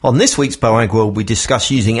On this week's Boagworld, we discuss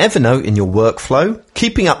using Evernote in your workflow,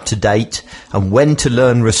 keeping up to date, and when to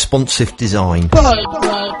learn responsive design.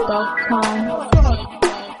 Boagworld.com.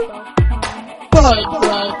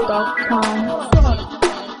 Boagworld.com.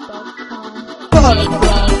 Boagworld.com.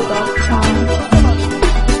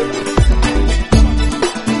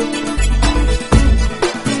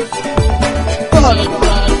 Boagworld.com.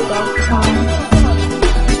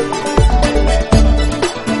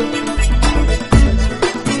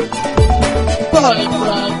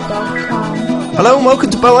 Hello and welcome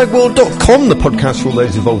to Boagworld.com, the podcast for all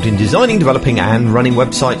those involved in designing, developing and running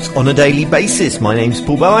websites on a daily basis. My name's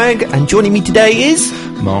Paul Boag, and joining me today is...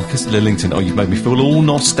 Marcus Lillington. Oh, you've made me feel all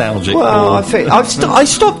nostalgic. Well, I think I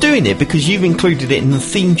stopped doing it because you've included it in the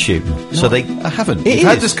theme tune. No, so I haven't. We've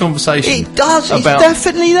had this conversation. It does. It's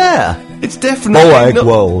definitely there. It's definitely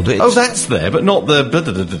Boagworld. Oh, that's there, but not the.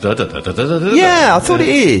 Yeah, I thought it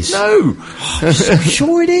is. No, I'm so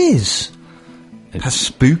sure it is. That's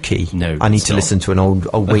spooky. No, I need to listen to an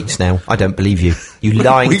old weeks now. I don't believe you. You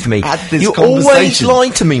lying to me. You always lie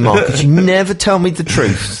to me, Marcus. You never tell me the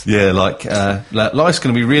truth. Yeah, like life's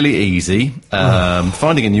going to be really easy.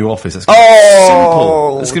 Finding a new office. That's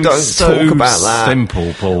simple. It's going to be so talk about that.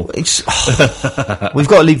 Simple, Paul. We've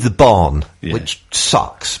got to leave the barn, which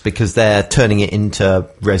sucks because they're turning it into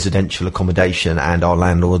residential accommodation, and our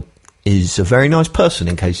landlord is a very nice person,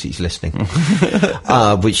 in case he's listening,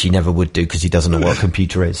 which he never would do because he doesn't know what a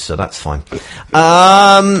computer is, so that's fine. So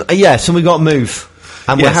we've got to move.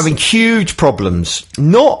 And we're having huge problems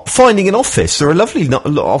not finding an office. There are lovely lot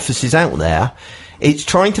of offices out there. It's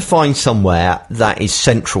trying to find somewhere that is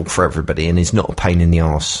central for everybody and is not a pain in the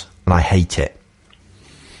arse. And I hate it.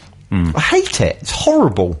 I hate it. It's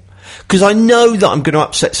horrible. Because I know that I'm going to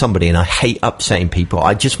upset somebody, and I hate upsetting people.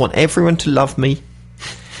 I just want everyone to love me.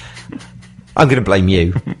 I'm going to blame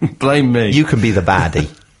you. Blame me. You can be the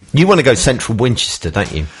baddie. You want to go central Winchester,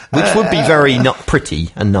 don't you? Which would be very not pretty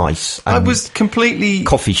and nice. I was completely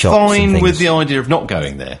coffee shops fine with the idea of not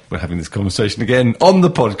going there. We're having this conversation again on the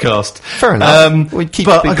podcast. Fair enough.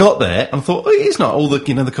 But I got there and thought, it's not all the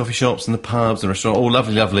the coffee shops and the pubs and restaurants, all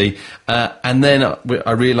lovely. And then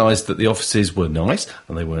I realised that the offices were nice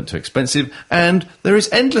and they weren't too expensive, and there is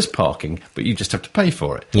endless parking, but you just have to pay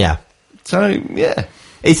for it. Yeah. So yeah.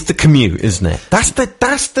 It's the commute, isn't it? That's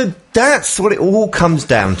what it all comes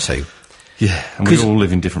down to. Yeah, and we all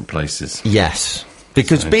live in different places. Yes,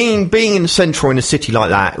 because being in the central in a city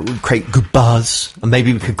like that, it would create good buzz, and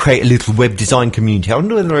maybe we could create a little web design community. I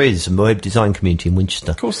wonder whether there is a web design community in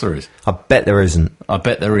Winchester. Of course there is. I bet there isn't. I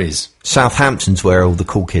bet there is. Southampton's where all the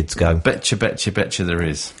cool kids go. Betcha there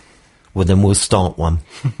is. Well, then we'll start one.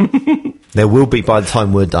 There will be by the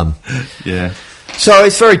time we're done. Yeah. So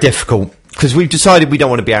it's very difficult. Because we've decided we don't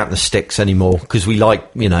want to be out in the sticks anymore, because we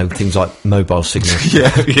like, things like mobile signals. Yeah.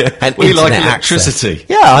 And we like electricity. Access.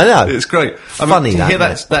 Yeah, I know. It's great. Funny to hear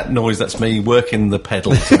that noise, that's me working the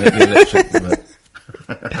pedal to make the electric.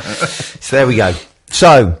 So there we go.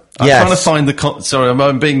 So, I'm trying to find sorry,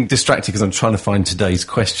 I'm being distracted because I'm trying to find today's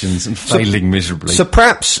questions and failing miserably. So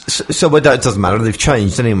perhaps, it doesn't matter, they've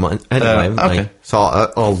changed anyway, haven't okay. They? So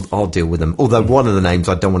I'll deal with them. Although one of the names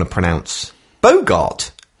I don't want to pronounce.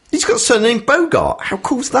 Bogart. He's got a surname Bogart. How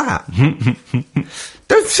cool's that?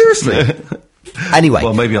 Don't, seriously. Anyway.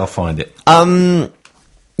 Well, maybe I'll find it.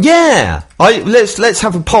 Yeah. Let's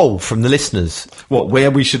have a poll from the listeners. What,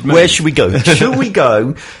 where we should move? Where should we go? Should we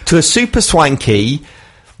go to a super swanky,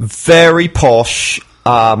 very posh,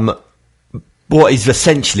 what is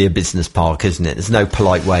essentially a business park, isn't it? There's no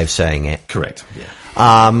polite way of saying it. Correct.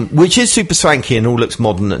 Yeah. Which is super swanky and all looks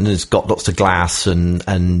modern and has got lots of glass and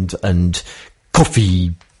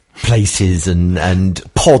coffee places and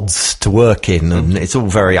pods to work in, and it's all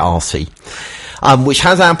very arsey, which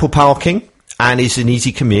has ample parking and is an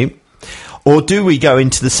easy commute? Or do we go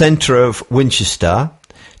into the centre of Winchester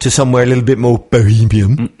to somewhere a little bit more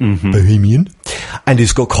bohemian, and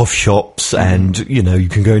it's got coffee shops and, you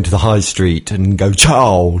can go into the high street and go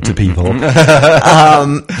ciao to people, but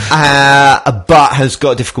has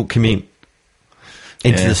got a difficult commute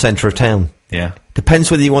into the centre of town? Yeah.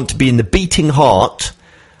 Depends whether you want to be in the beating heart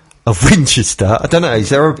of Winchester. I don't know. Is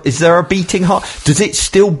there a beating heart? Does it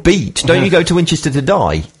still beat? Don't you go to Winchester to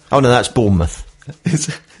die? Oh no, that's Bournemouth.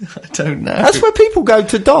 I don't know. That's where people go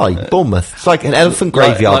to die. Bournemouth. It's like an elephant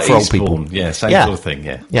graveyard for old people. Yeah, same sort of thing.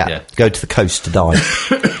 Yeah. Go to the coast to die.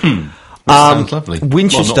 Sounds lovely.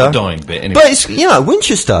 Winchester. Well, not the dying bit, anyway. But it's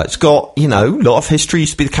Winchester. It's got a lot of history.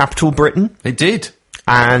 Used to be the capital of Britain. It did.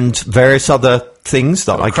 And various other things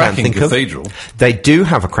that I can't think cathedral. They do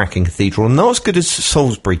have a cracking cathedral, and not as good as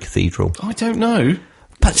Salisbury Cathedral. I don't know.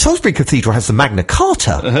 But Salisbury Cathedral has the Magna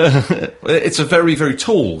Carta. It's a very, very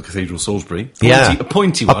tall cathedral, Salisbury. A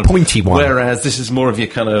pointy one. A pointy one. Whereas this is more of your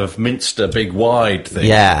kind of Minster, big, wide thing.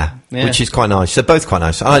 Yeah, which is quite nice. They're both quite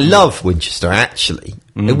nice. I love Winchester, actually.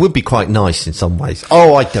 It would be quite nice in some ways.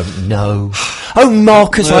 Oh, I don't know. Oh,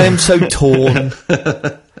 Marcus, I am so torn.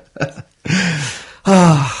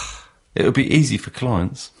 It would be easy for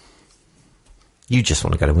clients. You just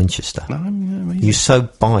want to go to Winchester. No, I'm You're so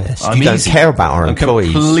biased. I'm you don't easy. care about our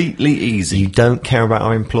employees. Completely easy. You don't care about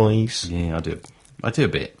our employees. Yeah, I do. I do a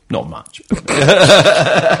bit. Not much.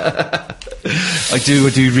 I do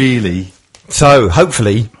really. So,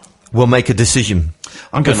 hopefully, we'll make a decision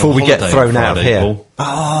I'm going before on we get holiday thrown on out of Friday, here. Paul.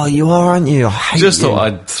 Oh, you are, aren't you? I hate Just you. thought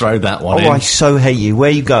I'd throw that one in. I so hate you. Where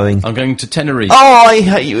are you going? I'm going to Tenerife. Oh, I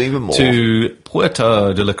hate you even more. To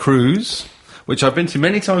Puerto de la Cruz, which I've been to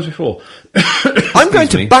many times before. I'm going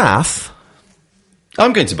to Bath.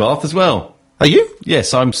 I'm going to Bath as well. Are you?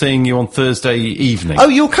 Yes, I'm seeing you on Thursday evening. Oh,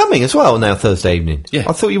 you're coming as well now Thursday evening? Yeah.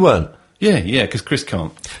 I thought you weren't. Yeah, because Chris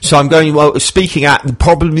can't. So I'm going, speaking at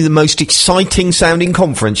probably the most exciting sounding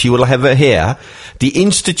conference you will ever hear, the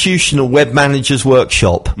Institutional Web Managers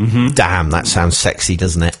Workshop. Mm-hmm. Damn, that sounds sexy,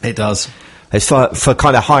 doesn't it? It does. It's for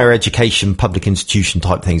kind of higher education, public institution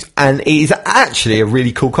type things. And it is actually a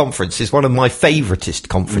really cool conference. It's one of my favouriteest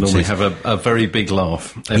conferences. We have a very big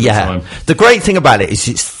laugh every time. The great thing about it is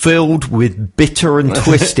it's filled with bitter and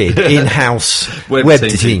twisted in-house web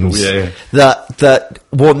teams that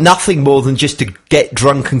want nothing more than just to get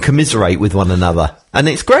drunk and commiserate with one another. And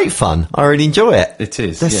it's great fun. I really enjoy it. It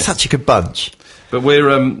is. They're such a good bunch. But we're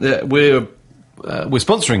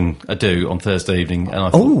sponsoring a do on Thursday evening, and I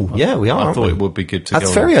thought, we are. I thought it would be good to. That's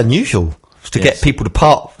go very on. unusual to get people to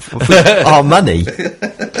part with our money.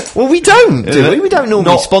 Well, we don't, do we? We don't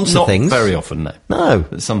normally sponsor not things very often. No.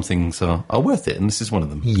 But some things are worth it, and this is one of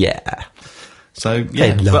them. Yeah. So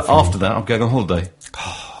but after that, I'm going on holiday.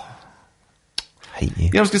 Hate you.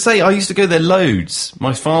 Yeah, I was going to say, I used to go there loads.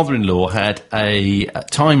 My father-in-law had a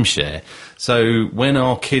timeshare, so when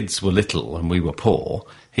our kids were little and we were poor,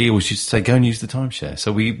 he always used to say, go and use the timeshare.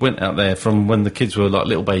 So we went out there from when the kids were like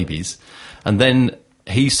little babies, and then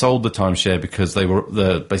he sold the timeshare because they were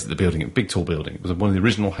basically the building, a big tall building. It was one of the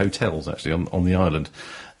original hotels actually on the island.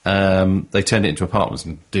 They turned it into apartments,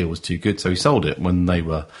 and the deal was too good, so he sold it when they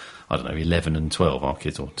were, 11 and 12, our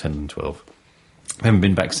kids, or 10 and 12. Haven't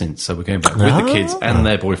been back since, so we're going back with the kids and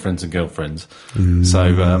their boyfriends and girlfriends. So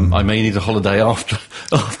I may need a holiday after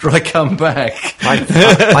I come back.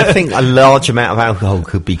 I think a large amount of alcohol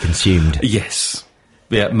could be consumed. Yes.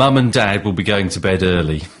 Yeah, Mum and Dad will be going to bed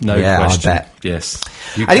early. No question. I bet. Yes.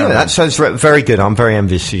 Anyway, that sounds very good. I'm very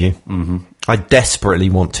envious of you. Mm-hmm. I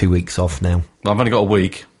desperately want 2 weeks off now. I've only got a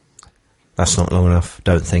week. That's not long enough,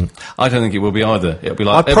 don't think. I don't think it will be either. It'll be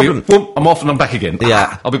like, I'm off and I'm back again.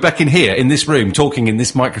 Yeah. I'll be back in here, in this room, talking in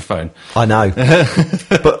this microphone. I know.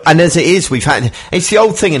 And as it is, it's the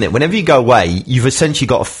old thing, isn't it? Whenever you go away, you've essentially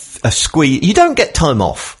got a squeeze. You don't get time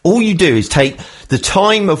off. All you do is take the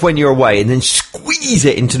time of when you're away and then squeeze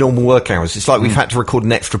it into normal work hours. It's like we've had to record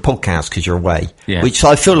an extra podcast because you're away. Yeah. Which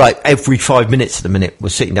I feel like every 5 minutes at the minute we're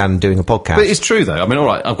sitting down and doing a podcast. But it's true, though. I mean, all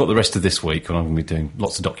right, I've got the rest of this week and I'm going to be doing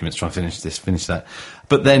lots of documents, trying to finish that.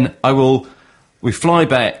 But then we fly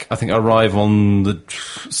back, I think I arrive on the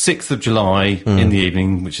 6th of July in the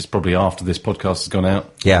evening, which is probably after this podcast has gone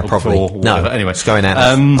out. Yeah, probably. No, anyway. It's going out.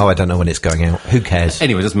 I don't know when it's going out. Who cares?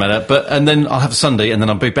 Anyway, it doesn't matter. And then I'll have a Sunday, and then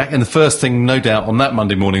I'll be back. And the first thing, no doubt, on that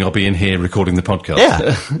Monday morning, I'll be in here recording the podcast.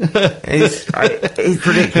 Yeah. It's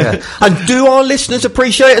ridiculous. And do our listeners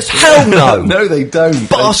appreciate us? Hell no. No, they don't.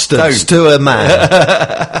 Bastards to a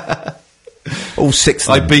man. All six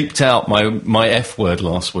of them. I beeped out my F word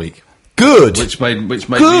last week. Good. Which made me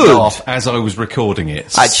laugh as I was recording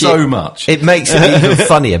it. Actually, so much. It makes it even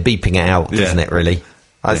funnier beeping it out, doesn't it, really?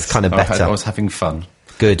 That's kind of better. I was having fun.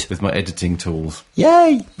 Good. With my editing tools.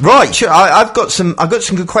 Yay. Right, sure. I've got some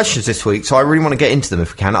good questions this week, so I really want to get into them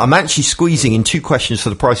if we can. I'm actually squeezing in 2 questions for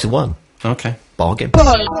the price of 1. Okay. Bargain.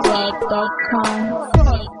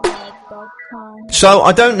 Boagworld.com. So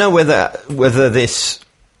I don't know whether this...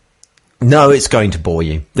 No, it's going to bore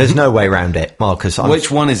you. There's no way around it, Marcus.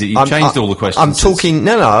 Which one is it? You've changed all the questions. I'm talking...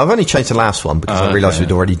 No, I've only changed the last one because I realised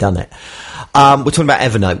we'd already done it. We're talking about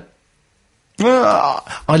Evernote.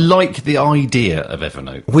 I like the idea of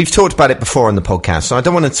Evernote. We've talked about it before on the podcast, so I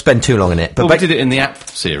don't want to spend too long on it. But we did it in the app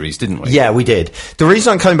series, didn't we? Yeah, we did. The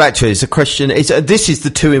reason I'm coming back to it is a question. This is the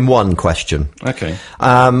 2-in-1 question. Okay.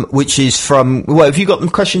 Which is from. Well, have you got the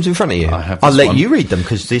questions in front of you? I have. I'll let one. you read them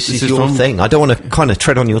because this is your from- thing. I don't want to kind of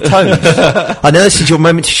tread on your toes. I know this is your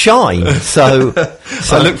moment to shine. So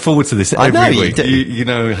I look forward to this I every know you week. do. You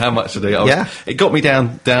know how much I do. Yeah. It got me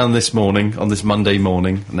down this morning, on this Monday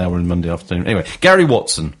morning. Now we're in Monday afternoon. Anyway, Gary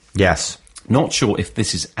Watson. Yes. Not sure if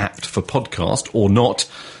this is apt for podcast or not,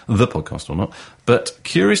 the podcast or not, but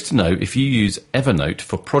curious to know if you use Evernote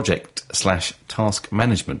for project/task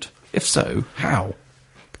management. If so, how?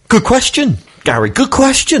 Good question, Gary. Good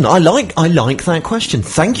question. I like that question.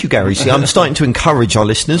 Thank you, Gary. See, I'm starting to encourage our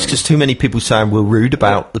listeners because too many people say we're rude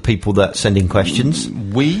about the people that send in questions.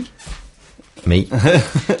 Me.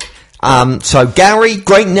 So Gary,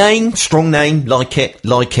 great name, strong name, like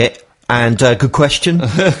it, and good question.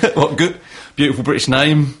 What good? Beautiful British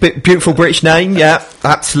name. Beautiful British name, yeah,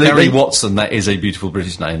 absolutely. Gary Watson, that is a beautiful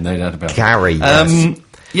British name, no doubt about it. Gary, yes.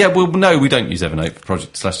 Yeah, well, no, we don't use Evernote for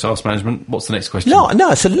project/task management. What's the next question? No,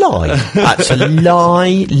 it's a lie. That's a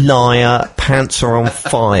lie, liar, pants are on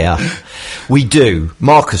fire. We do.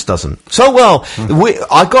 Marcus doesn't. So, well,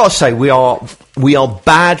 I got to say, we are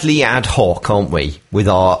badly ad hoc, aren't we, with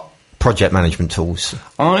our project management tools?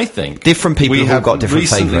 I think different people we have got different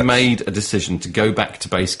recently favourites. made a decision to go back to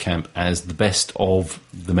Basecamp as the best of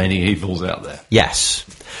the many evils out there. Yes.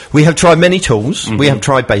 We have tried many tools. Mm-hmm. We have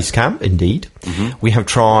tried Basecamp, indeed. Mm-hmm. We have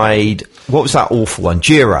tried, what was that awful one?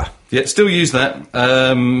 Jira. Yeah, still use that.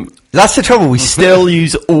 That's the trouble. We still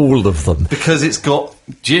use all of them. Because it's got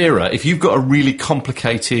Jira. If you've got a really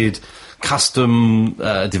complicated custom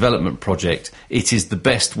development project, it is the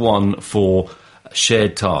best one for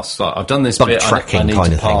shared tasks. Like, I've done this Bug bit, tracking I need kind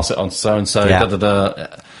to of pass thing. it on to so-and-so, Yeah. da-da-da.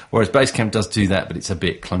 Whereas Basecamp does do that, but it's a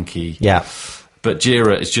bit clunky. Yeah. But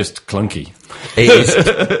Jira is just clunky. It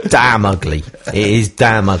is damn ugly. It is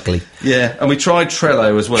damn ugly. Yeah, and we tried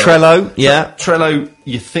Trello as well. Trello, yeah. Trello,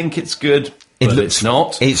 you think it's good, but it's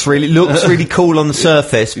not. It looks really cool on the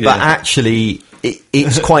surface, but actually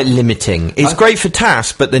it's quite limiting. It's great for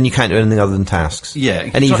tasks, but then you can't do anything other than tasks. Yeah.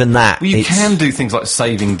 And even that... Well, you can do things like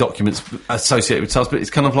saving documents associated with tasks, but it's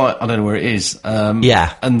kind of like, I don't know where it is.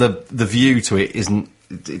 Yeah. And the view to it isn't...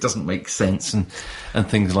 It doesn't make sense and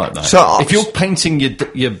things like that. So if you're painting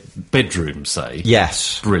your bedroom, say...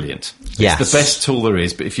 Yes. Brilliant. Yes. It's the best tool there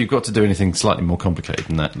is, but if you've got to do anything slightly more complicated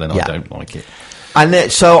than that, then I don't like it.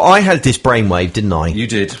 And so I had this brainwave, didn't I? You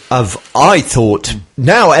did. I thought,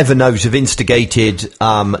 now Evernote have instigated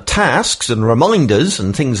tasks and reminders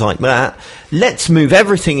and things like that. Let's move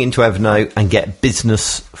everything into Evernote and get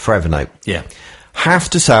business for Evernote. Yeah. Have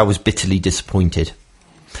to say I was bitterly disappointed.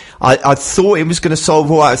 I thought it was going to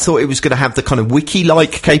solve all. I thought it was going to have the kind of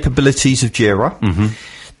wiki-like capabilities of Jira,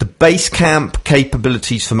 the Basecamp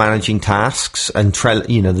capabilities for managing tasks and Trello,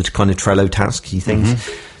 the kind of Trello tasky things.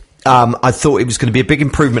 I thought it was going to be a big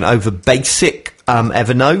improvement over basic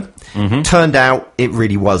Evernote. Turned out it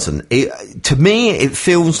really wasn't. To me, it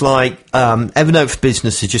feels like Evernote for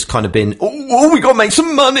Business has just kind of been, we got to make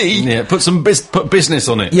some money. Yeah, put business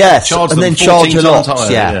on it. Yes, charge and them then charge a 14 lot. times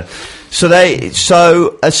higher, Yeah.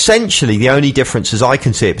 So essentially, the only difference, as I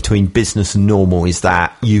can see it, between business and normal is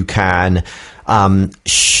that you can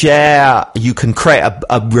share, you can create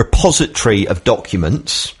a repository of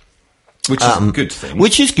documents. Which is a good thing.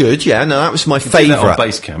 Which is good, yeah. No, that was my favourite. Do that on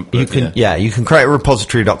Basecamp. You can, you can create a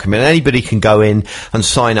repository document. Anybody can go in and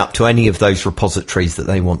sign up to any of those repositories that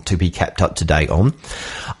they want to be kept up to date on.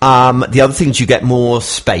 The other thing is you get more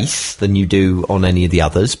space than you do on any of the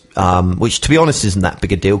others, which, to be honest, isn't that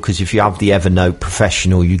big a deal because if you have the Evernote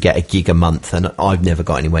Professional, you get $1 a month, and I've never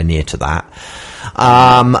got anywhere near to that.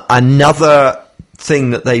 Another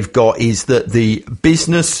thing that they've got is that the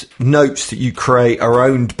business notes that you create are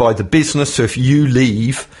owned by the business. So if you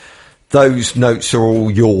leave, those notes are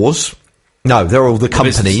all yours. No, they're all the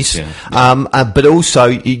companies. But also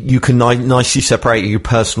you can nicely separate your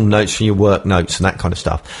personal notes from your work notes and that kind of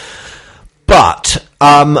stuff. But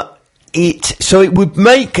it would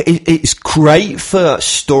make it's great for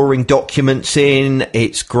storing documents in.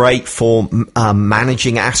 It's great for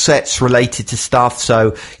managing assets related to stuff.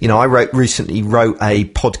 So I recently wrote a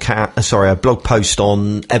blog post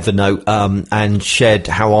on Evernote and shared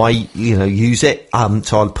how I use it.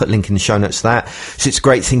 So I'll put a link in the show notes to that. So it's a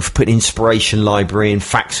great thing for putting inspiration library and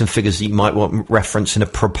facts and figures that you might want reference in a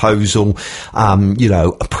proposal.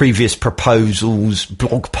 Previous proposals,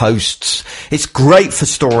 blog posts. It's great for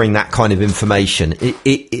storing that kind of information.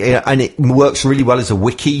 It works really well as a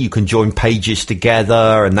wiki. You can join pages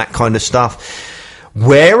together and that kind of stuff.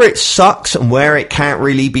 Where it sucks and where it can't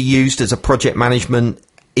really be used as a project management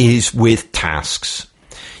is with tasks.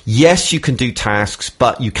 Yes, you can do tasks,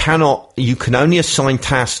 but you can only assign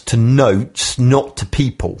tasks to notes, not to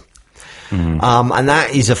people. And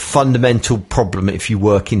that is a fundamental problem if you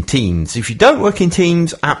work in teams. If you don't work in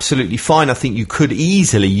teams, absolutely fine. I think you could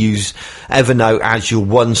easily use Evernote as your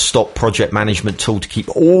one-stop project management tool to keep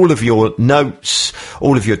all of your notes,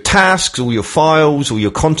 all of your tasks, all your files, all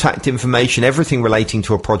your contact information, everything relating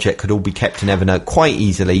to a project could all be kept in Evernote quite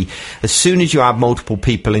easily. As soon as you add multiple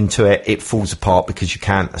people into it, it falls apart because you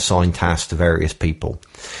can't assign tasks to various people.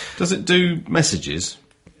 Does it do messages?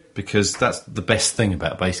 Because that's the best thing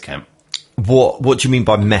about Basecamp. What do you mean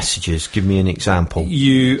by messages? Give me an example.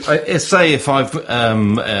 You say if I've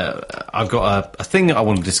got a thing that I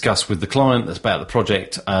want to discuss with the client that's about the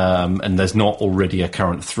project, and there's not already a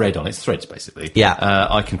current thread on it. It's threads basically. Yeah.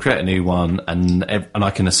 I can create a new one, and I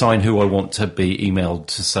can assign who I want to be emailed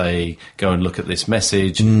to say go and look at this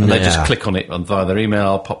message, and they just click on it via their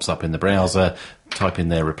email, pops up in the browser. Type in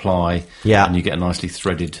their reply, and you get a nicely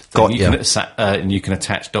threaded thing. And you can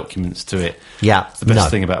attach documents to it. Yeah, it's the best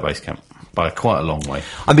thing about Basecamp by quite a long way.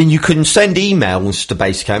 I mean, you can send emails to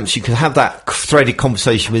Basecamp, so you can have that threaded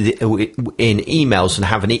conversation in emails and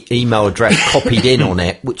have an email address copied in on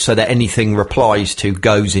it, so that anything replies to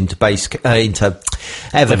goes into Evernote,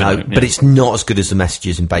 but it's not as good as the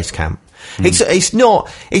messages in Basecamp.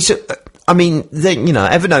 I mean,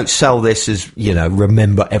 Evernote sell this as,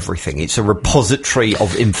 remember everything. It's a repository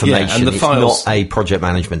of information. And it's not a project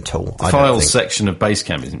management tool. The files section of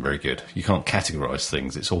Basecamp isn't very good. You can't categorise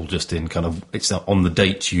things. It's all just in it's on the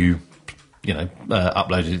date you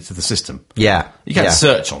uploaded it to the system. Yeah. You can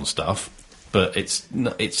search on stuff, but it's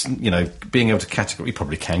being able to categorize. You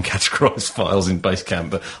probably can categorise files in Basecamp,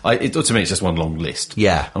 but to me it's just one long list.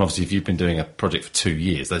 Yeah. And obviously, if you've been doing a project for 2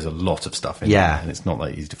 years, there's a lot of stuff in there, and it's not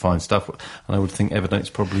that easy to find stuff. And I would think Evernote's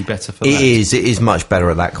probably better for that. It is much better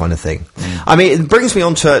at that kind of thing. I mean, it brings me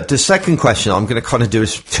on to the second question. I'm going to kind of do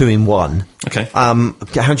as 2 in 1. Okay. How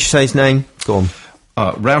do you say his name? Go on.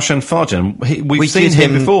 Raushan Farjan. We've seen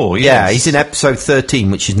him before. Yes. Yeah, he's in episode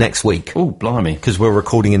 13, which is next week. Oh, blimey! Because we're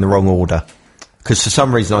recording in the wrong order. Because for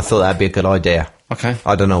some reason I thought that'd be a good idea. Okay.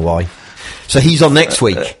 I don't know why. So he's on next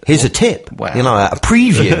week. Here's a tip. Wow. A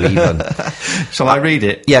preview even. Shall I read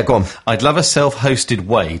it? Yeah, go on. I'd love a self-hosted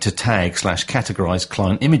way to tag/categorise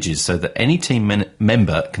client images so that any team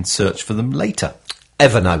member can search for them later.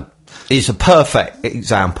 Evernote is a perfect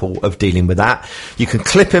example of dealing with that. You can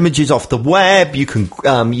clip images off the web. You can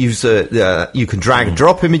you can drag and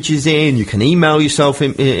drop images in. You can email yourself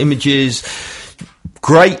images.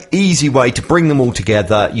 Great, easy way to bring them all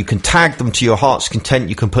together. You can tag them to your heart's content.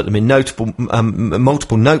 You can put them in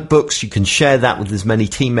multiple notebooks. You can share that with as many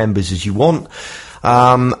team members as you want.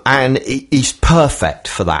 And it is perfect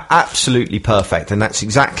for that. Absolutely perfect. And that's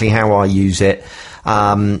exactly how I use it.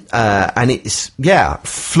 And it's,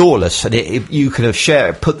 flawless. And you can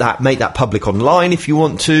make that public online if you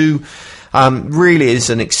want to. Really is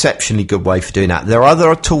an exceptionally good way for doing that. There are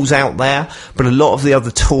other tools out there, but a lot of the other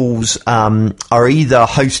tools are either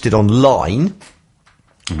hosted online,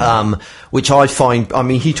 which I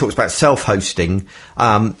find, he talks about self-hosting.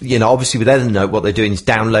 Obviously with Evernote, what they're doing is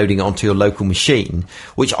downloading it onto your local machine,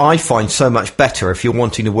 which I find so much better if you're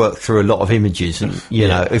wanting to work through a lot of images. And,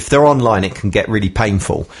 if they're online, it can get really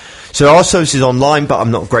painful. So there are services online, but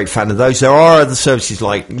I'm not a great fan of those. There are other services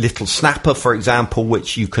like Little Snapper, for example,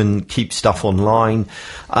 which you can keep stuff offline,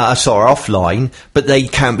 but they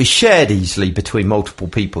can be shared easily between multiple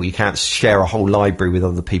people. You can't share a whole library with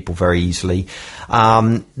other people very easily.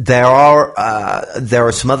 There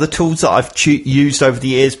are some other tools that I've used over the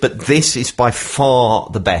years, but this is by far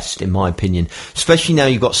the best in my opinion. Especially now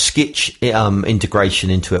you've got Sketch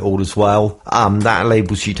integration into it all as well. That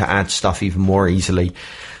enables you to add stuff even more easily.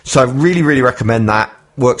 So I really, really recommend that.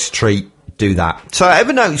 Works a treat. Do that. So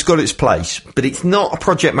Evernote's got its place, but it's not a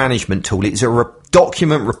project management tool. It's a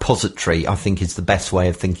document repository, I think is the best way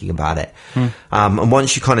of thinking about it. And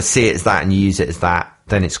once you kind of see it as that and you use it as that,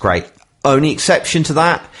 then it's great. Only exception to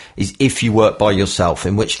that is if you work by yourself,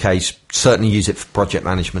 in which case certainly use it for project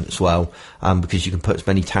management as well, because you can put as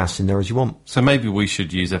many tasks in there as you want. So maybe we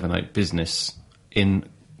should use Evernote Business in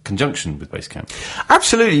conjunction with Basecamp.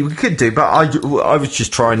 Absolutely, we could do, but I was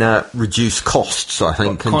just trying to reduce costs, I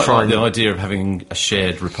think. Quite like the idea of having a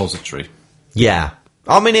shared repository. Yeah.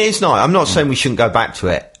 I mean, it is nice. I'm not saying we shouldn't go back to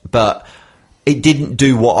it, but it didn't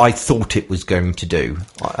do what I thought it was going to do.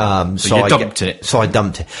 So you dumped it. So I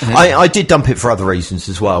dumped it. I did dump it for other reasons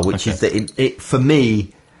as well, which is that it, for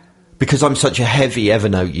me, because I'm such a heavy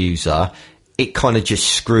Evernote user, it kind of just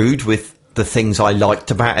screwed with the things I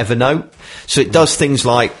liked about Evernote. So it does things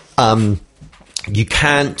like you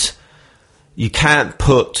can't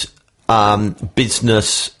put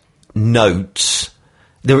business notes.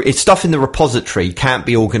 It's stuff in the repository can't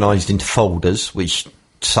be organised into folders, which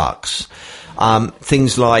sucks.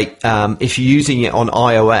 Things like if you're using it on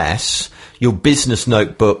iOS, your business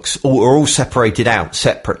notebooks are all separated out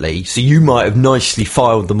separately. So you might have nicely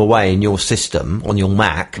filed them away in your system on your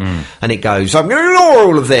Mac, and it goes, I'm going to ignore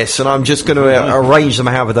all of this, and I'm just going to arrange them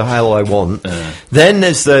however the hell I want. Then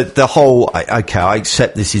there's the whole, okay, I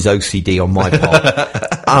accept this is OCD on my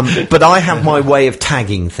part. But I have my way of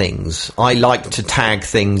tagging things. I like to tag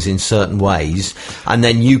things in certain ways, and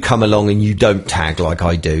then you come along and you don't tag like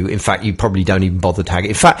I do. In fact, you probably don't even bother tagging.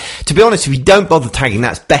 In fact, to be honest, if you don't bother tagging,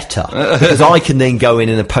 that's better. Because I can then go in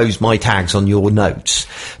and oppose my tags on your notes.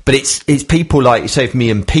 But it's people like, say if me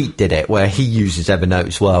and Pete did it, where he uses Evernote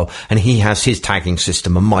as well, and he has his tagging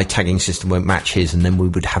system, and my tagging system won't match his, and then we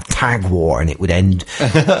would have tag war, and it would end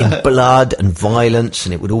in blood and violence,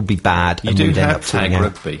 and it would all be bad. You do have tag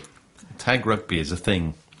rugby. Tag rugby is a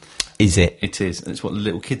thing. Is it? It is, and it's what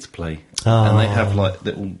little kids play. And they have like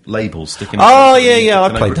little labels sticking. Oh yeah,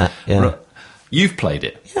 I played that. Yeah, you've played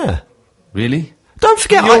it. Yeah, really. Don't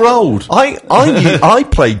forget, you're old. I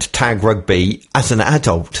played tag rugby as an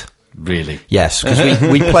adult. Really? Yes, because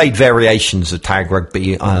we played variations of tag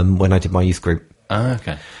rugby when I did my youth group. Ah,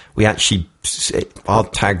 okay. We actually, our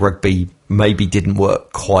tag rugby maybe didn't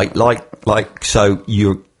work quite like so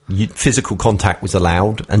you physical contact was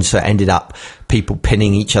allowed, and so it ended up people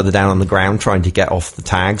pinning each other down on the ground trying to get off the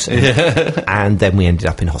tags, and then we ended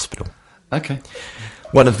up in hospital. Okay.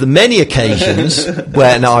 One of the many occasions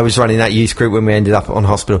when I was running that youth group when we ended up on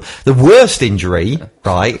hospital. The worst injury,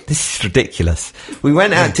 right? This is ridiculous. We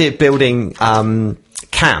went out to building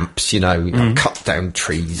camps, cut down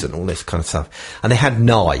trees and all this kind of stuff. And they had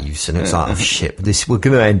knives, and it was like, oh shit, we're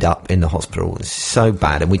going to end up in the hospital. This is so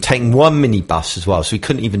bad. And we'd taken one minibus as well, so we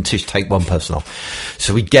couldn't even take one person off.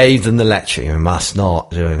 So we gave them the lecture, you must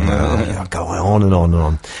not do it. Going on and on and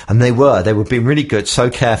on. And they were being really good, so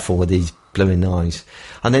careful with these blooming knives.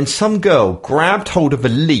 And then some girl grabbed hold of a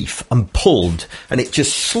leaf and pulled, and it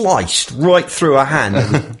just sliced right through her hand.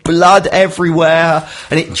 There was blood everywhere,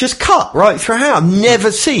 and it just cut right through her hand. I've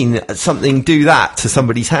never seen something do that to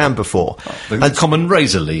somebody's hand before. A common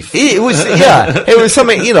razor leaf. It was, it was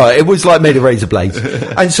something, it was like made of razor blades.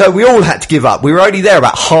 And so we all had to give up. We were only there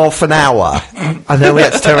about half an hour, and then we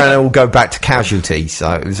had to turn around and all go back to casualty.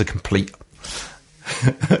 So it was a complete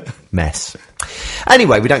mess.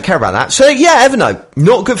 Anyway, we don't care about that. So yeah, Evernote,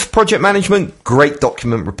 not good for project management, great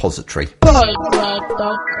document repository.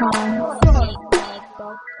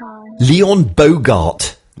 Leon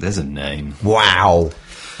Bogart. There's a name. Wow.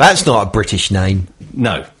 That's not a British name.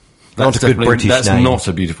 No. Not a good British name. That's not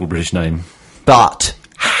a beautiful British name. But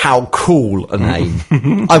how cool a name.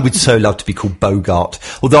 I would so love to be called Bogart.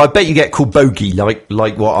 Although I bet you get called Bogey, like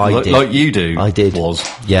what I did. Like you do. I did.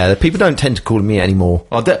 Yeah, people don't tend to call me anymore.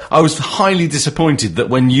 I was highly disappointed that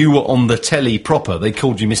when you were on the telly proper, they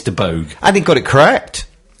called you Mr. Bogue. And he got it correct.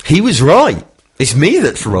 He was right. It's me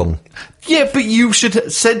that's wrong. Yeah, but you should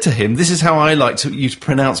have said to him, this is how I like you to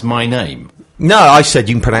pronounce my name. No, I said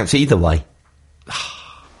you can pronounce it either way.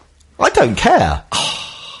 I don't care.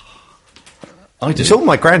 It's all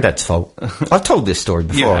my granddad's fault. I've told this story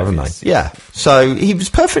before, haven't I? Yeah. So he was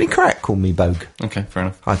perfectly correct, calling me Bogue. Okay, fair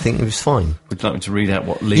enough. I think it was fine. Would you like me to read out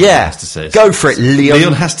what Leon has to say? Go for it, Leon.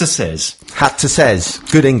 Leon has to says.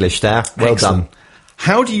 Good English there. Well done.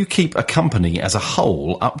 How do you keep a company as a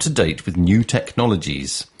whole up to date with new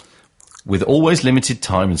technologies? With always limited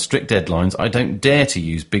time and strict deadlines, I don't dare to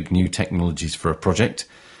use big new technologies for a project.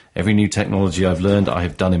 Every new technology I've learned I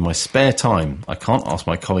have done in my spare time. I can't ask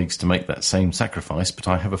my colleagues to make that same sacrifice, but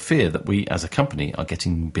I have a fear that we as a company are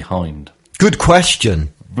getting behind. Good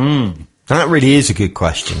question. That really is a good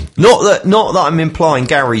question. Not that I'm implying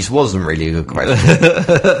Gary's wasn't really a good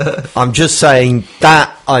question. I'm just saying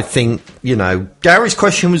that I think, Gary's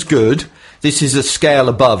question was good. This is a scale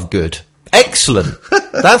above good. Excellent.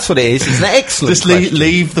 That's what it is. It's an excellent question. Just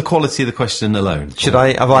leave the quality of the question alone. Have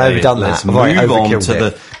I overdone that? Let's move on to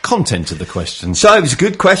the content of the question. So it was a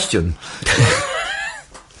good question.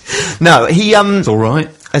 No, it's all right.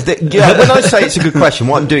 When I say it's a good question,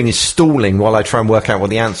 what I'm doing is stalling while I try and work out what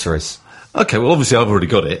the answer is. Okay, well, obviously I've already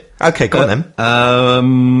got it. Okay, go on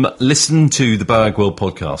then. Listen to the Boagworld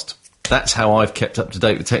podcast. That's how I've kept up to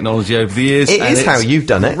date with technology over the years. It is how you've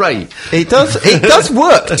done it. Great. It does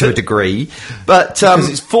work to a degree, but because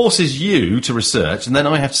it forces you to research, and then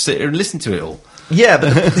I have to sit here and listen to it all. Yeah,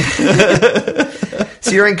 but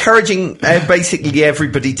so you're encouraging basically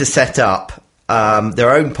everybody to set up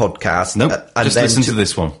their own podcast. Nope, and just then listen to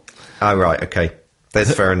this one. Oh, right, okay.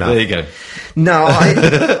 That's fair enough. There you go. No,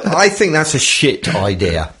 I think that's a shit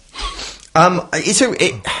idea. I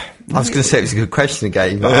was going to say it was a good question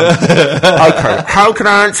again. Okay, how can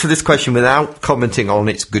I answer this question without commenting on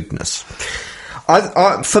its goodness?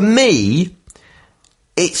 For me,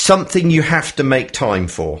 it's something you have to make time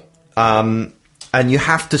for. And you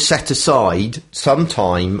have to set aside some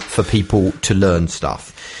time for people to learn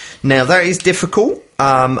stuff. Now, that is difficult,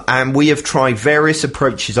 and we have tried various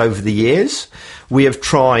approaches over the years. We have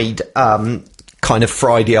tried kind of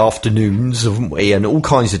Friday afternoons, haven't we, and all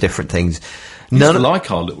kinds of different things. None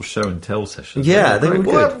like our little show and tell sessions. Yeah, they were what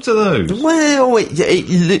good. happened to those? Well, we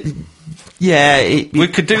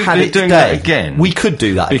could do doing that again. We could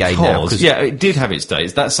do that again now. Yeah, it did have its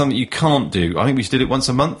days. That's something you can't do. I think we did it once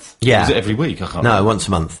a month. Yeah. Was it every week? I can't No, remember. once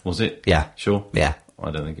a month. Was it? Yeah. Sure? Yeah. I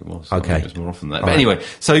don't think it was. Okay. I think it was more often than that. All But right. anyway,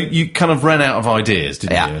 so you kind of ran out of ideas,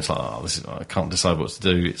 didn't Yeah. you? It's like, I can't decide what to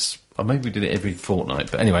do. Maybe we did it every fortnight.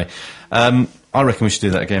 But anyway, I reckon we should do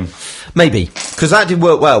that again. Maybe, because that did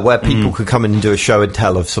work well, where people could come in and do a show and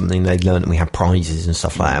tell of something they'd learned, and we had prizes and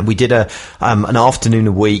stuff like that. And we did an afternoon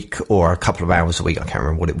a week or a couple of hours a week. I can't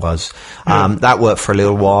remember what it was. That worked for a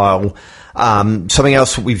little while. Something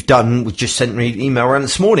else that we've done, we just sent an email around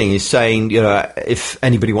this morning, is saying, if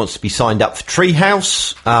anybody wants to be signed up for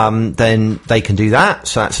Treehouse, then they can do that.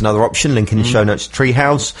 So that's another option. Link in the show notes,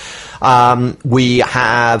 Treehouse. We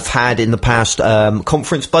have had in the past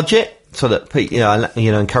conference budget. So that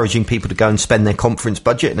encouraging people to go and spend their conference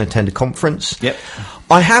budget and attend a conference. Yep.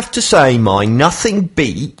 I have to say, nothing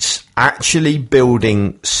beats actually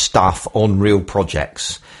building stuff on real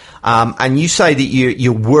projects. And you say that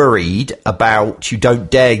you're worried about, you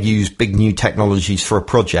don't dare use big new technologies for a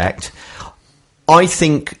project. I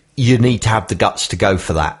think you need to have the guts to go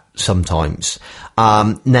for that sometimes.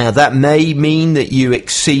 Now, that may mean that you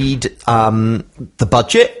exceed the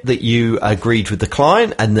budget that you agreed with the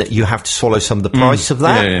client, and that you have to swallow some of the price of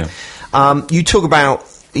that. Yeah. You talk about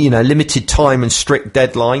limited time and strict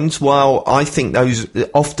deadlines. Well, I think those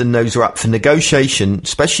are up for negotiation,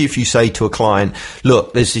 especially if you say to a client,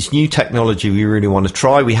 look, there's this new technology we really want to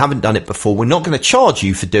try. We haven't done it before. We're not going to charge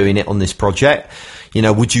you for doing it on this project.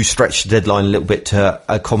 Would you stretch the deadline a little bit to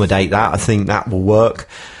accommodate that? I think that will work.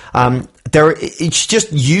 It's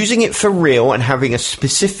just using it for real and having a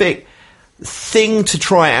specific thing to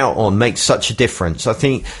try out on makes such a difference. I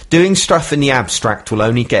think doing stuff in the abstract will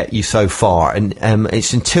only get you so far, and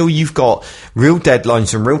it's until you've got real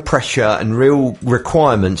deadlines and real pressure and real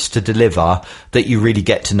requirements to deliver that you really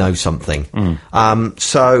get to know something.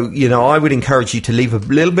 So I would encourage you to leave a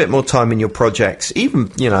little bit more time in your projects,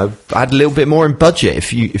 even add a little bit more in budget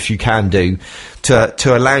if you can do,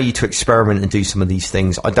 to allow you to experiment and do some of these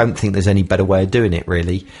things. I don't think there's any better way of doing it,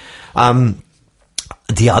 really.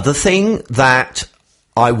 The other thing that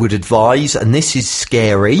I would advise, and this is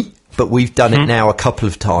scary, but we've done it now a couple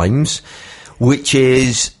of times, which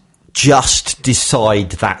is just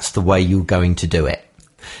decide that's the way you're going to do it.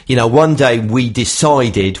 One day we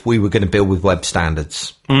decided we were going to build with web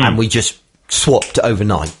standards, and we just swapped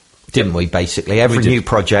overnight, didn't we, basically? Every new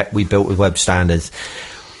project we built with web standards.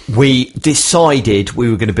 We decided we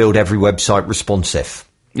were going to build every website responsive.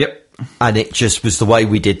 Yep. And it just was the way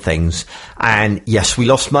we did things. And yes, we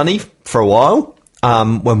lost money for a while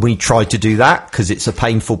when we tried to do that, because it's a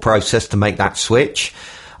painful process to make that switch.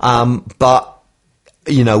 But,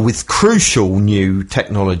 with crucial new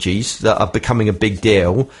technologies that are becoming a big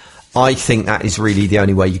deal, I think that is really the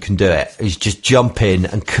only way you can do it, is just jump in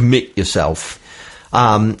and commit yourself.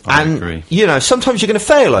 I agree. Sometimes you're going to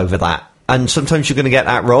fail over that. And sometimes you're going to get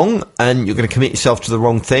that wrong, and you're going to commit yourself to the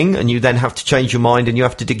wrong thing, and you then have to change your mind, and you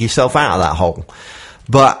have to dig yourself out of that hole.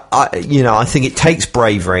 But I think it takes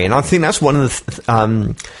bravery, and I think that's one of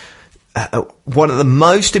the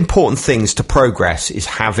most important things to progress, is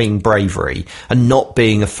having bravery and not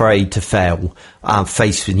being afraid to fail,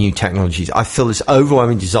 faced with new technologies. I feel this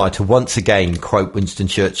overwhelming desire to once again quote Winston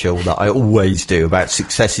Churchill that I always do about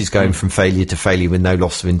success is going from failure to failure with no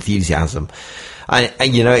loss of enthusiasm. And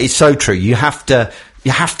it's so true. You have to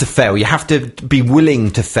fail. You have to be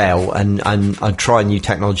willing to fail and try new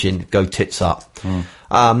technology and go tits up.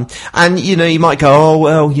 And you might go, oh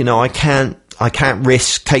well, I can't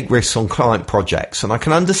take risks on client projects, and I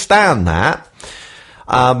can understand that.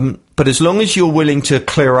 But as long as you're willing to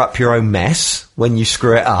clear up your own mess when you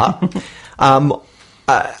screw it up,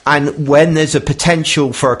 and when there's a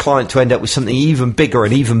potential for a client to end up with something even bigger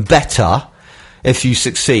and even better, if you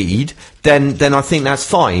succeed, then I think that's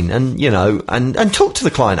fine. And, and talk to the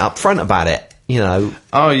client up front about it,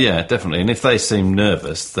 Oh, yeah, definitely. And if they seem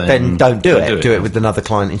nervous, then don't do it. Do it with another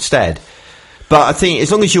client instead. But I think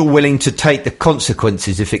as long as you're willing to take the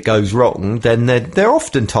consequences if it goes wrong, then they're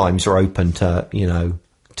oftentimes are open to,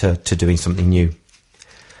 to doing something new.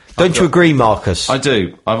 Don't you agree, Marcus? I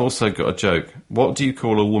do. I've also got a joke. What do you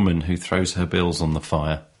call a woman who throws her bills on the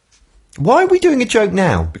fire? Why are we doing a joke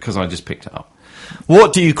now? Because I just picked it up.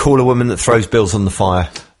 What do you call a woman that throws bills on the fire?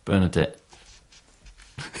 Bernadette.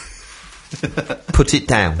 Put it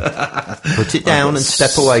down. Put it down and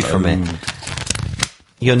step away from it.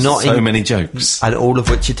 You're not so many jokes, and all of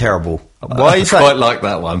which are terrible. Why is that? Quite like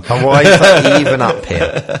that one. Why is that even up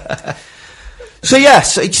here? So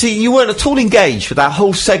yes, see, you weren't at all engaged with that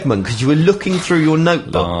whole segment because you were looking through your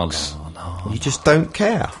notebooks. You just don't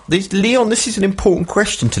care. Leon, this is an important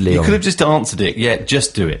question to Leon. You could have just answered it. Yeah,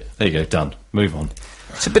 just do it. There you go, done. Move on.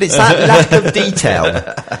 But it's that lack of detail.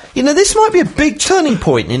 This might be a big turning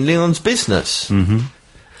point in Leon's business. Mm-hmm.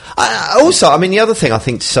 Also, the other thing I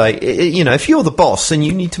think to say, if you're the boss, then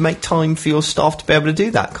you need to make time for your staff to be able to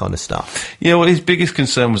do that kind of stuff. Yeah, well, his biggest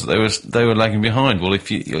concern was that they were lagging behind. Well,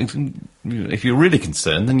 if you're really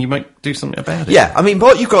concerned, then you might do something about it. Yeah,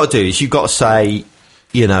 what you've got to do is you've got to say,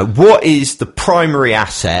 what is the primary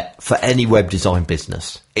asset for any web design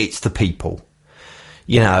business? It's the people.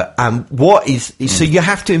 And what is... So you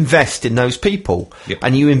have to invest in those people. Yep.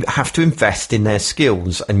 And you have to invest in their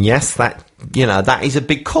skills. And yes, that is a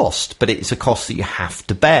big cost, but it's a cost that you have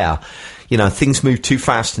to bear. Things move too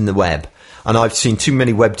fast in the web. And I've seen too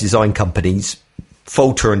many web design companies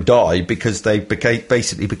falter and die because they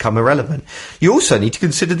basically become irrelevant. You also need to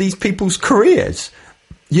consider these people's careers.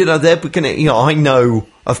 They're beginning... I know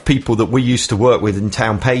of people that we used to work with in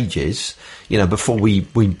Town Pages... before we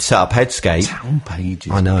set up Headscape. Town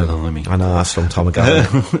Pages. I know, that's a long time ago.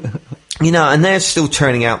 And they're still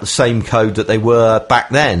churning out the same code that they were back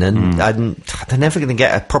then, and they're never going to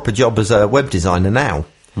get a proper job as a web designer now.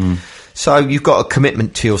 So you've got a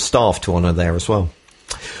commitment to your staff to honour there as well.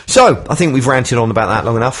 So, I think we've ranted on about that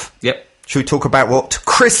long enough. Yep. Should we talk about what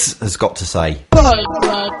Chris has got to say?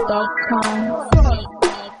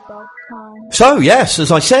 So, yes,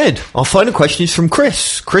 as I said, our final question is from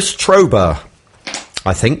Chris Trober,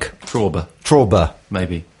 I think. Trober.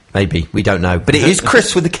 Maybe. We don't know. But it is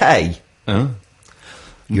Chris with a K.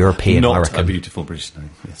 European, Not I reckon. a beautiful British name,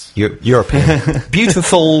 yes. European.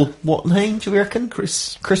 Beautiful, what name do we reckon?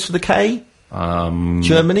 Chris with a K?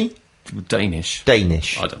 Germany? Danish.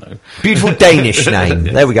 I don't know. Beautiful Danish name.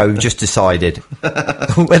 There we go, we've just decided.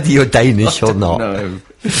 Whether you're Danish or not. No.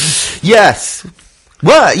 Yes.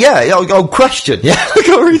 Well, yeah, question. Yeah, I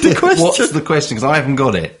can't read the question. What's the question? Because I haven't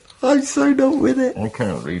got it. I'm so not with it. I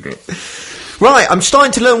can't read it. Right, I'm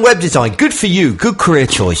starting to learn web design. Good for you. Good career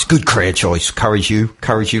choice. Encourage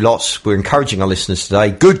you lots. We're encouraging our listeners today.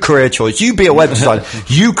 Good career choice. You be a web designer.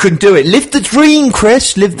 You can do it. Live the dream,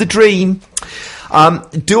 Chris. Live the dream.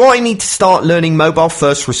 Do I need to start learning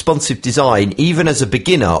mobile-first responsive design even as a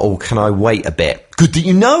beginner, or can I wait a bit? Good that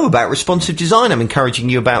you know about responsive design. I'm encouraging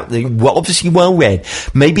you about obviously well-read.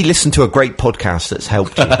 Maybe listen to a great podcast that's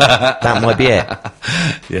helped you. That might be it.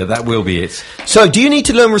 Yeah, that will be it. So, do you need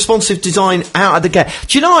to learn responsive design out of the gate?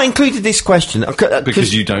 Do you know I included this question?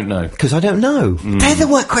 Because you don't know. Because I don't know. They're the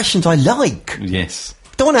work questions I like. Yes.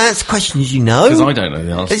 Don't want to answer questions you know. Because I don't know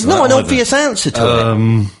the answer. There's not an obvious answer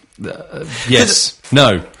to it. Yes.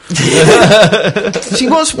 No. See,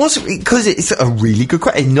 because it's a really good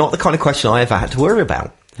question. Not the kind of question I ever had to worry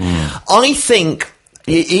about. I think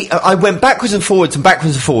I went backwards and forwards when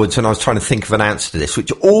I was trying to think of an answer to this,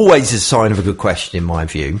 which always is a sign of a good question in my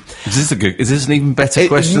view. Is this an even better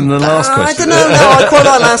question than the last question? I don't know. No, I quite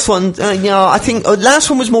like last one. I think last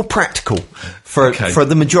one was more practical for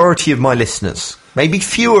the majority of my listeners. Maybe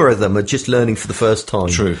fewer of them are just learning for the first time.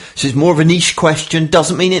 True. So it's more of a niche question.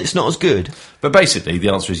 Doesn't mean it's not as good. But basically, the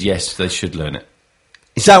answer is yes, they should learn it.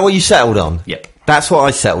 Is that what you settled on? Yep. That's what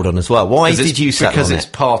I settled on as well. Why did you settle on it? Because it's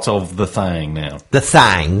part of the thing now. The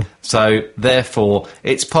thing. So, therefore,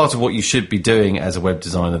 it's part of what you should be doing as a web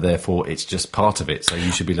designer, therefore, it's just part of it, so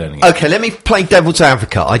you should be learning it. Okay, let me play devil's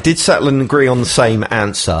advocate. I did settle and agree on the same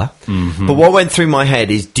answer, but what went through my head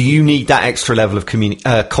is, do you need that extra level of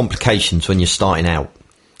complications when you're starting out?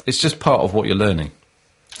 It's just part of what you're learning.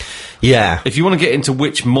 Yeah. If you want to get into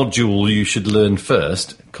which module you should learn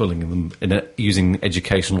first, calling them using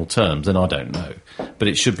educational terms, then I don't know. But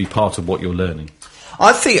it should be part of what you're learning.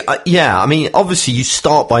 I think, obviously you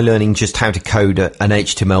start by learning just how to code an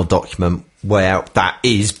HTML document where that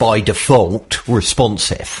is, by default,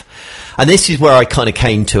 responsive. And this is where I kind of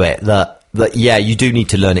came to it, that you do need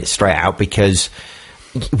to learn it straight out because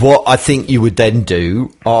what I think you would then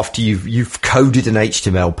do after you've coded an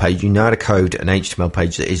HTML page, you know how to code an HTML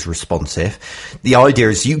page that is responsive. The idea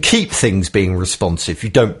is you keep things being responsive. You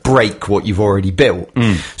don't break what you've already built.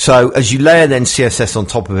 So as you layer then CSS on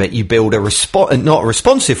top of it, you build not a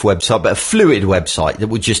responsive website, but a fluid website that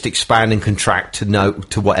would just expand and contract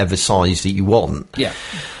to whatever size that you want. Yeah.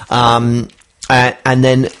 And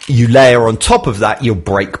then you layer on top of that your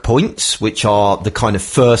breakpoints, which are the kind of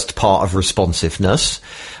first part of responsiveness.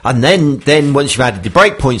 And then once you've added the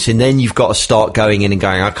breakpoints in, then you've got to start going in and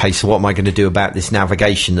going, okay, so what am I going to do about this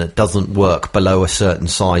navigation that doesn't work below a certain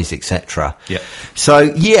size, etc. Yeah. So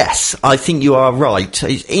yes, I think you are right.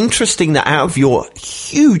 It's interesting that out of your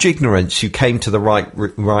huge ignorance, you came to the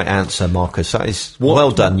right answer, Marcus. That is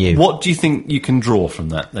well done, you. What do you think you can draw from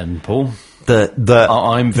that then, Paul?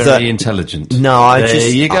 I'm very intelligent. No, there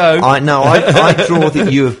you go. I draw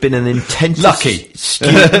that you have been an attentive Lucky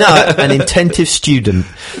student. No, an attentive student.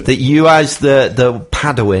 That you, as the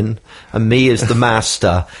Padawan, and me as the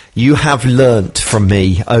master, you have learnt from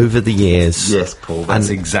me over the years. Yes, Paul. That's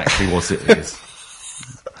exactly what it is.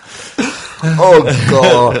 Oh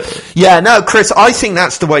God. Yeah, no, Chris. I think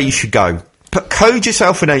that's the way you should go. Code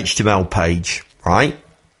yourself an HTML page, right?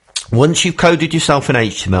 Once you've coded yourself an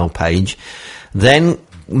HTML page, then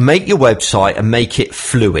make your website and make it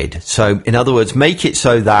fluid. So, in other words, make it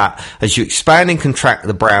so that as you expand and contract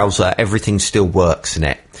the browser, everything still works in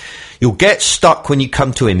it. You'll get stuck when you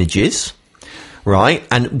come to images, right?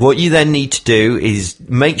 And what you then need to do is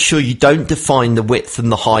make sure you don't define the width and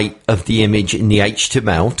the height of the image in the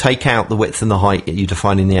HTML. Take out the width and the height that you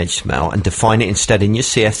define in the HTML and define it instead in your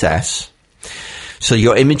CSS. So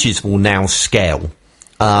your images will now scale.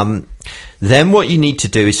 Then what you need to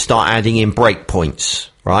do is start adding in breakpoints,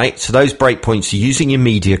 right? So those breakpoints are using your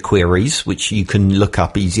media queries, which you can look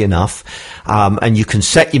up easy enough. And you can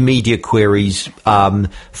set your media queries,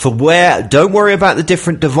 for where, don't worry about the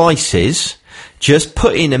different devices. Just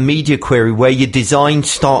put in a media query where your design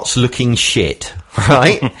starts looking shit,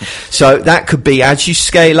 right? So that could be as you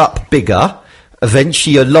scale up bigger,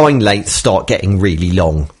 eventually your line lengths start getting really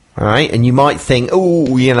long. All right, and you might think,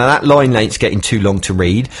 oh, that line length's getting too long to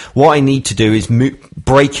read. What I need to do is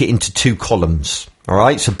break it into 2 columns. All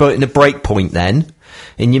right, so put in a breakpoint then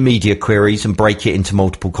in your media queries and break it into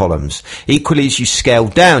multiple columns. Equally, as you scale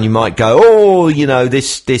down, you might go,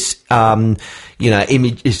 this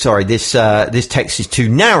text is too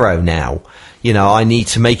narrow now. I need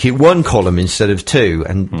to make it 1 column instead of 2,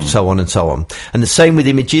 and so on and so on. And the same with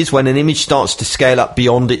images. When an image starts to scale up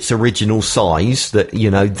beyond its original size,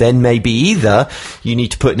 then maybe either you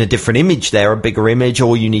need to put in a different image there, a bigger image,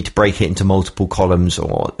 or you need to break it into multiple columns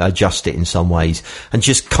or adjust it in some ways. And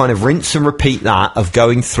just kind of rinse and repeat that of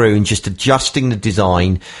going through and just adjusting the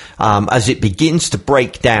design as it begins to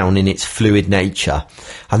break down in its fluid nature.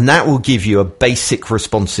 And that will give you a basic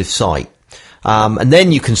responsive site. And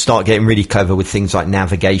then you can start getting really clever with things like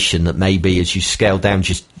navigation that maybe as you scale down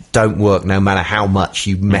just don't work no matter how much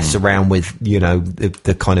you mess around with,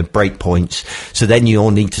 the kind of breakpoints. So then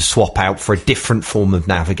you'll need to swap out for a different form of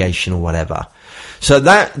navigation or whatever. So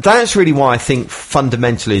that's really why I think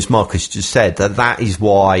fundamentally, as Marcus just said, that is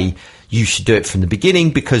why you should do it from the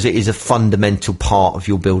beginning, because it is a fundamental part of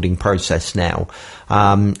your building process now.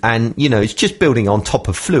 And, it's just building on top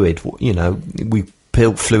of Fluid. We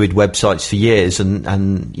built Fluid websites for years, and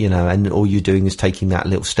all you're doing is taking that a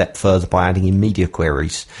little step further by adding in media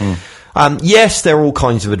queries. Yes, there are all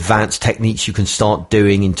kinds of advanced techniques you can start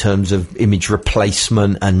doing in terms of image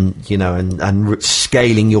replacement and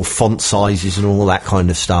scaling your font sizes and all that kind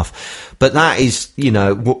of stuff. But that is,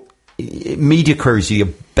 media queries are your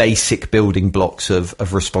basic building blocks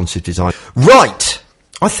of responsive design. Right.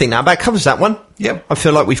 I think that about covers that one. Yep. I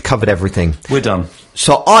feel like we've covered everything. We're done.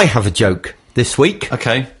 So I have a joke this week.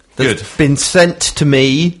 Okay, that's good. Been sent to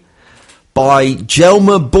me by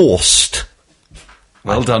Jelma Borst.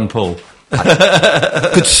 Well done, Paul.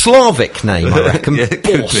 Good Slavic name, I reckon. Yeah, it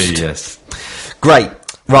could Borst. be, yes. Great.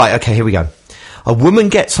 Right, okay, here we go. A woman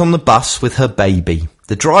gets on the bus with her baby.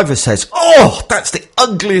 The driver says, "Oh, that's the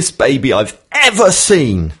ugliest baby I've ever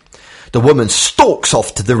seen." The woman stalks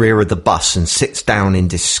off to the rear of the bus and sits down in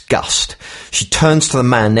disgust. She turns to the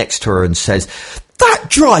man next to her and says, "That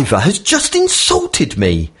driver has just insulted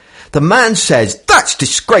me." The man says, "That's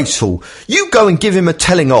disgraceful. You go and give him a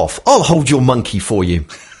telling off. I'll hold your monkey for you."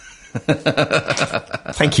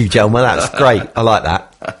 Thank you, Jelma. That's great. I like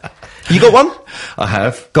that. You got one? I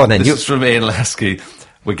have. Go on then. This is from Ian Lasky.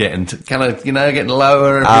 We're getting getting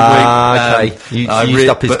lower every week. Okay. You used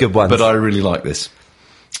up his good ones. But I really like this.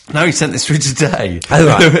 No, he sent this through today. Oh,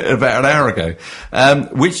 right. About an hour ago.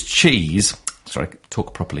 Which cheese Sorry,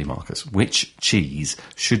 talk properly, Marcus. Which cheese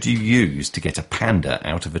should you use to get a panda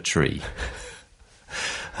out of a tree?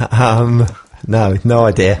 No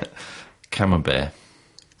idea. Camembert.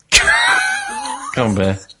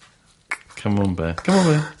 Camembert. Come on, bear. Come on,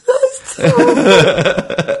 bear.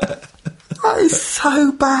 That is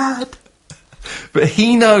so bad. But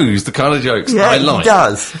he knows the kind of jokes Yeah, I like.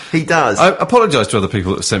 He does. I apologise to other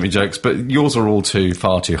people that sent me jokes, but yours are all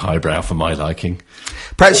far too highbrow for my liking.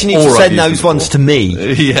 Perhaps you need Or to I've send used those them ones to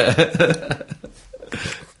me. Yeah.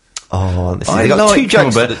 Oh, this is, I they got like two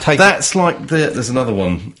jokes Camembert. that take... That's like there's another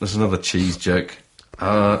one. There's another cheese joke.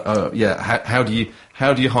 Yeah. How do you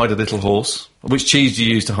hide a little horse? Which cheese do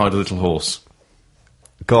you use to hide a little horse?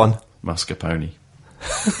 Go on. Mascarpone.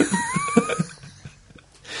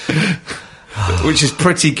 Which is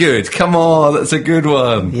pretty good. Come on, that's a good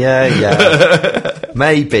one. Yeah.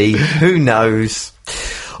 Maybe. Who knows?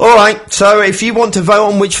 All right, so if you want to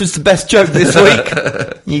vote on which was the best joke this week,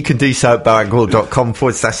 you can do so at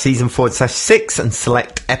boagworld.com/season/6 and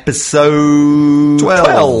select episode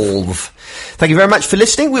 12. Thank you very much for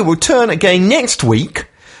listening. We will return again next week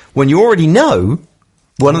when you already know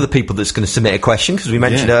one of the people that's going to submit a question, because we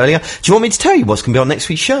mentioned earlier. Do you want me to tell you what's going to be on next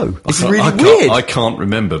week's show? It's really weird. I can't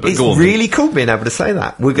remember, but it's go on. really cool being able to say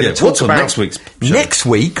that. We're going to talk what's on about next week's show? Next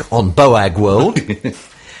week on Boagworld.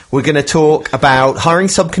 We're going to talk about hiring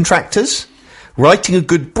subcontractors, writing a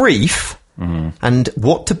good brief, and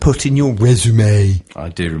what to put in your resume. I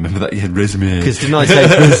do remember that. You had resume. Because didn't I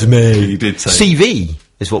say resume? You did say. CV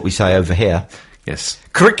is what we say over here. Yes.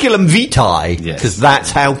 Curriculum vitae, because that's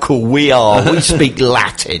how cool we are. We speak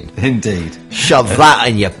Latin. Indeed. Shove that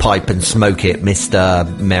in your pipe and smoke it, Mr.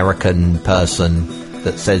 American person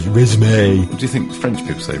that says resume. Do you think French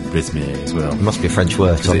people say resume as well? It must be a French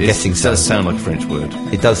word, so I'm guessing so. It does sound like a French word.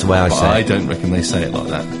 It does the way I But say I it. don't reckon they say it like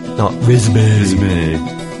that. Not resume. Resume.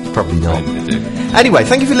 Probably not. Maybe they do. Anyway,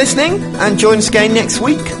 thank you for listening, and join us again next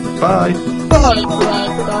week. Bye.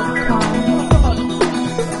 Boagworld.com.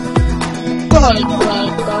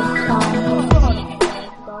 Boagworld.com.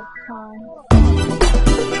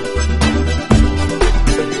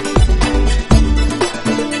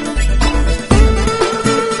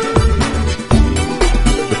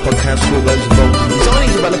 The podcast for those involved in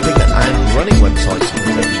designing, developing, and running websites on a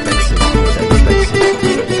daily basis.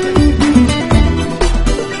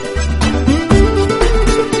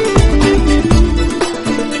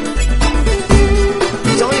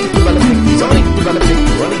 Designing, developing, running.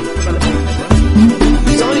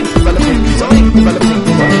 Designing, developing, running.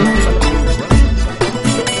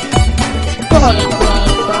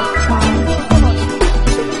 Boagworld.com.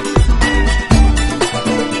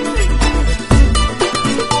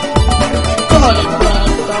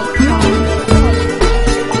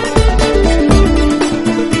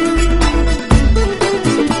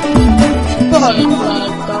 Boagworld.com.